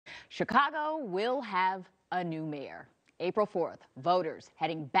Chicago will have a new mayor. April 4th, voters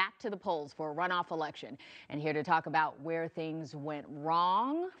heading back to the polls for a runoff election. And here to talk about where things went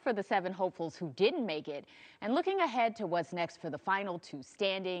wrong for the 7 hopefuls who didn't make it and looking ahead to what's next for the final 2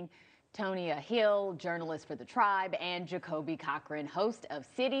 standing, Tonia Hill, journalist for the Tribe, and Jacoby Cochran, host of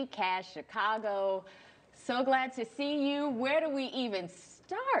City Cast Chicago. So glad to see you. Where do we even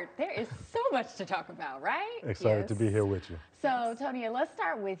start? There is so much to talk about, right? Excited to be here with you. So, Tonia, let's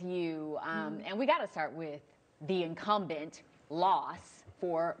start with you. And we got to start with the incumbent loss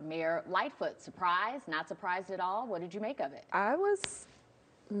for Mayor Lightfoot. Surprised? Not surprised at all? What did you make of it? I was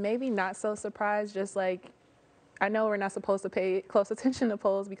maybe not so surprised, just like, I know we're not supposed to pay close attention to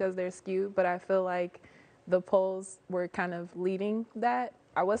polls because they're skewed, but I feel like the polls were kind of leading that.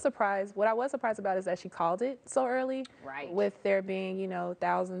 I was surprised. What I was surprised about is that she called it so early. Right. With there being, you know,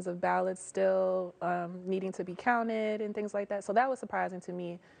 thousands of ballots still needing to be counted and things like that. So that was surprising to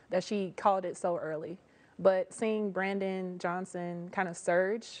me that she called it so early. But seeing Brandon Johnson kind of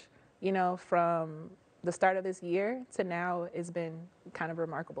surge, you know, from the start of this year to now has been kind of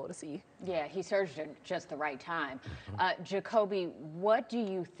remarkable to see. Yeah, he surged at just the right time. Jacoby, what do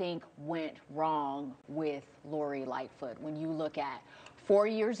you think went wrong with Lori Lightfoot when you look at 4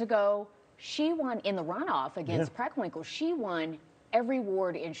 years ago, she won in the runoff against Preckwinkle. She won every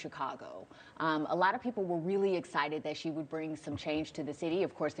ward in Chicago. A lot of people were really excited that she would bring some change to the city.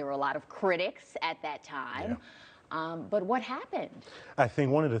 Of course, there were a lot of critics at that time. But what happened? I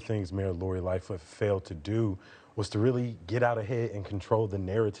think one of the things Mayor Lori Lightfoot failed to do was to really get out ahead and control the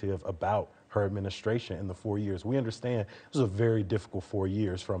narrative about her administration in the 4 years. We understand this was a very difficult 4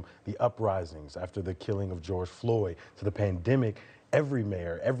 years, from the uprisings after the killing of George Floyd to the pandemic. Every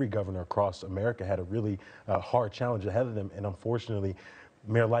mayor, every governor across America had a really hard challenge ahead of them. And unfortunately,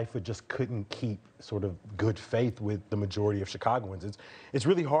 Mayor Lightfoot just couldn't keep sort of good faith with the majority of Chicagoans. It's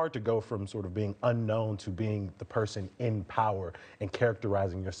really hard to go from sort of being unknown to being the person in power and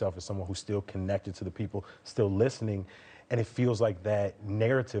characterizing yourself as someone who's still connected to the people, still listening. And it feels like that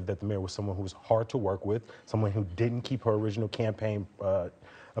narrative that the mayor was someone who was hard to work with, someone who didn't keep her original campaign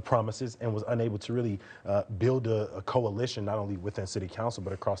promises, and was unable to really build a coalition, not only within city council,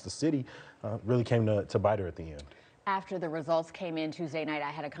 but across the city, really came to bite her at the end. After the results came in Tuesday night,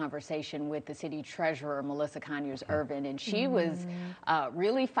 I had a conversation with the city treasurer, Melissa Conyers-Irvin, and she was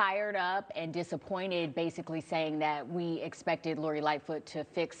really fired up and disappointed, basically saying that we expected Lori Lightfoot to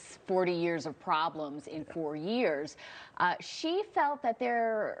fix 40 years of problems in 4 years. She felt that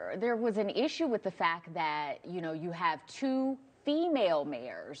there was an issue with the fact that, you know, you have 2 female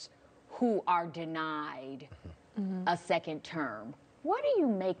mayors who are denied a second term. What do you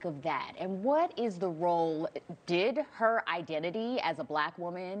make of that? And what is the role? Did her identity as a black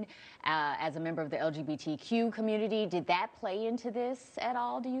woman, as a member of the LGBTQ community, did that play into this at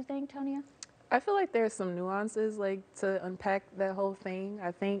all, do you think, Tonia? I feel like there's some nuances, like, to unpack that whole thing.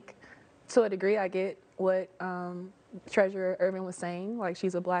 I think to a degree I get what Treasurer Irvin was saying. Like,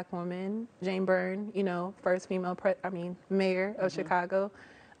 she's a black woman. Jane Byrne, you know, first female mayor of Chicago.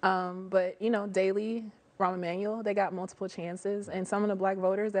 But, you know, Daley, Rahm Emanuel, they got multiple chances. And some of the black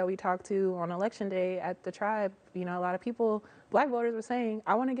voters that we talked to on election day at the Tribe, you know, a lot of people, black voters, were saying,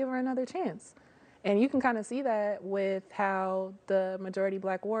 I want to give her another chance. And you can kind of see that with how the majority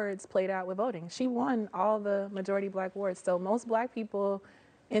black wards played out with voting. She won all the majority black wards. So most black people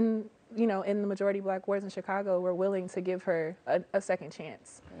in the majority black wards in Chicago were willing to give her a second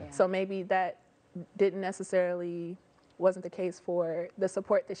chance. Yeah. So maybe that didn't necessarily wasn't the case for the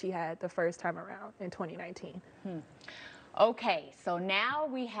support that she had the first time around in 2019. Okay, so now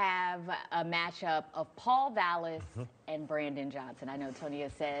we have a matchup of Paul Vallis and Brandon Johnson. I know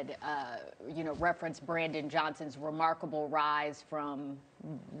Tonia said, referenced Brandon Johnson's remarkable rise from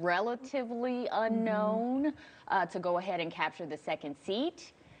relatively unknown to go ahead and capture the 2nd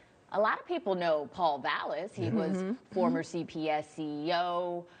seat. A lot of people know Paul Vallis. He was former CPS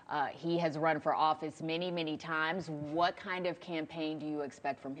CEO. He has run for office many, many times. What kind of campaign do you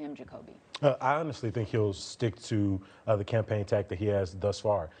expect from him, Jacoby? I honestly think he'll stick to the campaign tack that he has thus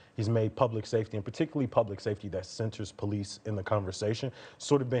far. He's made public safety, and particularly public safety that centers police in the conversation,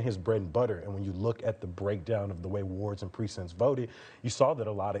 sort of been his bread and butter. And when you look at the breakdown of the way wards and precincts voted, you saw that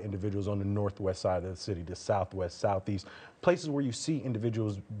a lot of individuals on the northwest side of the city, the southwest, southeast, places where you see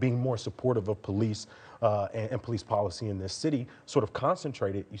individuals being more supportive of police and police policy in this city, sort of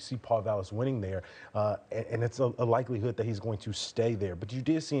concentrated. You see Paul Vallis winning there, and it's a likelihood that he's going to stay there. But you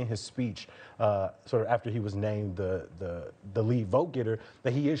did see in his speech, sort of after he was named the lead vote getter,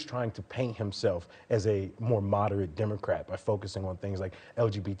 that he is trying to paint himself as a more moderate Democrat by focusing on things like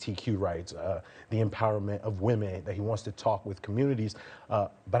LGBTQ rights, the empowerment of women, that he wants to talk with communities.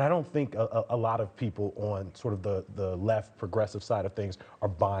 But I don't think a lot of people on sort of the left progressive side of things are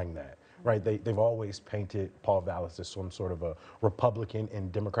buying that. Right, they've always painted Paul Vallis as some sort of a Republican in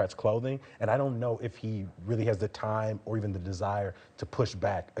Democrats' clothing, and I don't know if he really has the time or even the desire to push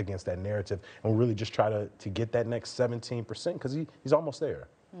back against that narrative and really just try to get that next 17%, because he's almost there.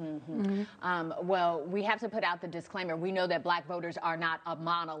 Well, we have to put out the disclaimer. We know that black voters are not a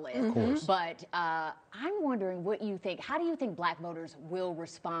monolith. Of course. But I'm wondering what you think. How do you think black voters will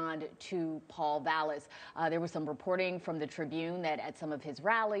respond to Paul Vallis? There was some reporting from the Tribune that at some of his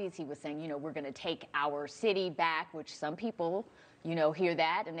rallies, he was saying, you know, we're going to take our city back, which some people, you know, hear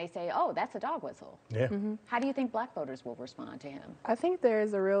that and they say, oh, that's a dog whistle. Yeah. How do you think black voters will respond to him? I think there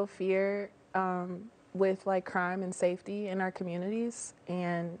is a real fear with like crime and safety in our communities,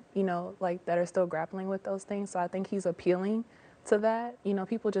 and you know, like that are still grappling with those things. So I think he's appealing to that. You know,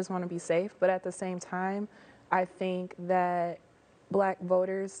 people just want to be safe, but at the same time, I think that black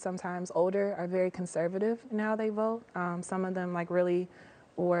voters, sometimes older, are very conservative in how they vote. Some of them like really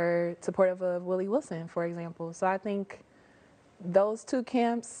were supportive of Willie Wilson, for example. So I think those two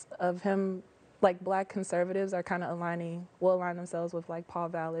camps of him, like black conservatives, are kind of will align themselves with like Paul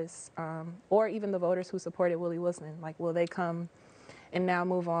Vallis, or even the voters who supported Willie Wilson. Like, will they come and now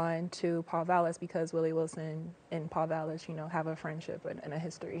move on to Paul Vallis because Willie Wilson and Paul Vallis, you know, have a friendship and a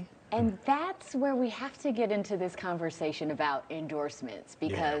history? And that's where we have to get into this conversation about endorsements,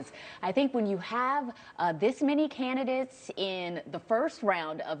 because I think when you have this many candidates in the first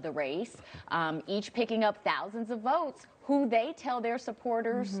round of the race, each picking up thousands of votes, who they tell their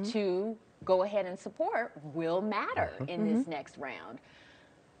supporters to go ahead and support will matter in this next round.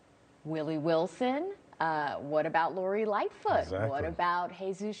 Willie Wilson, what about Lori Lightfoot? Exactly. What about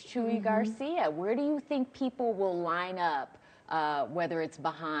Jesus Chuy Garcia? Where do you think people will line up, whether it's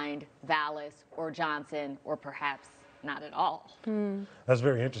behind Vallis or Johnson, or perhaps not at all? That's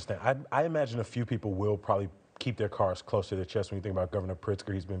very interesting. I imagine a few people will probably keep their cards close to their chest. When you think about Governor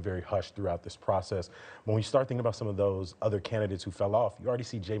Pritzker, he's been very hushed throughout this process. When you start thinking about some of those other candidates who fell off, you already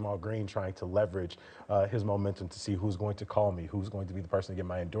see Jamal Green trying to leverage his momentum to see who's going to call me, who's going to be the person to get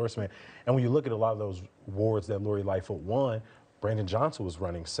my endorsement. And when you look at a lot of those wards that Lori Lightfoot won, Brandon Johnson was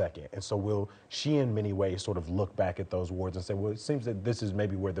running second. And so will she in many ways sort of look back at those wards and say, well, it seems that this is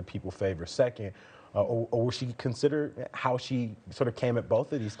maybe where the people favor second? Or will she consider how she sort of came at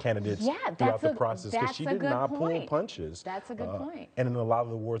both of these candidates throughout the process? Because she did not pull punches. That's a good point. And in a lot of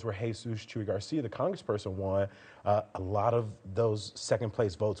the wards where Jesus Chuy Garcia, the congressperson, won, a lot of those second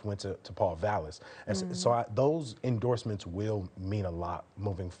place votes went to Paul Vallis. And so those endorsements will mean a lot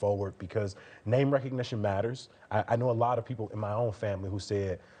moving forward, because name recognition matters. I know a lot of people in my own family who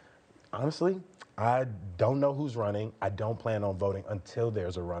said, honestly, I don't know who's running. I don't plan on voting until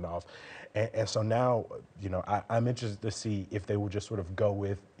there's a runoff. And so now, you know, I'm interested to see if they will just sort of go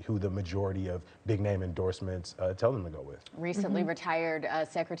with who the majority of big name endorsements tell them to go with. Recently retired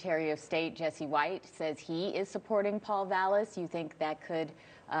Secretary of State Jesse White says he is supporting Paul Vallis. You think that could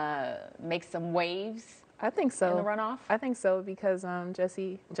make some waves? I think so. In the runoff? I think so, because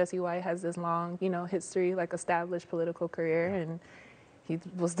Jesse White has this long, you know, history, like established political career, and he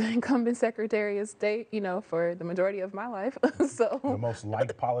was the incumbent Secretary of State, you know, for the majority of my life. So the most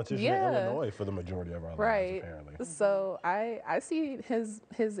liked politician in Illinois for the majority of our lives, apparently. So I see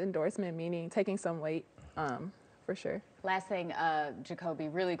his endorsement meaning taking some weight, for sure. Last thing, Jacoby,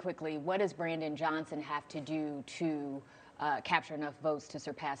 really quickly, what does Brandon Johnson have to do to capture enough votes to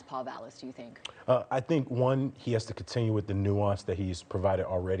surpass Paul Vallis, do you think? I think, one, he has to continue with the nuance that he's provided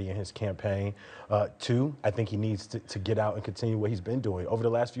already in his campaign. Two, I think he needs to get out and continue what he's been doing. Over the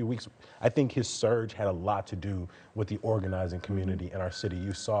last few weeks, I think his surge had a lot to do with the organizing community in our city.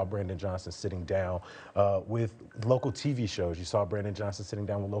 You saw Brandon Johnson sitting down with local TV shows. You saw Brandon Johnson sitting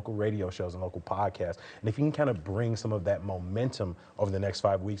down with local radio shows and local podcasts. And if he can kind of bring some of that momentum over the next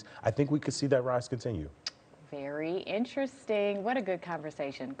 5 weeks, I think we could see that rise continue. Very interesting. What a good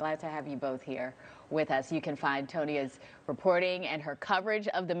conversation. Glad to have you both here with us. You can find Tonia's reporting and her coverage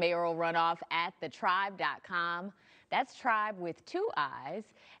of the mayoral runoff at thetribe.com. That's Tribe with 2 eyes.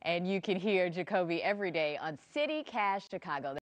 And you can hear Jacoby every day on CityCast Chicago.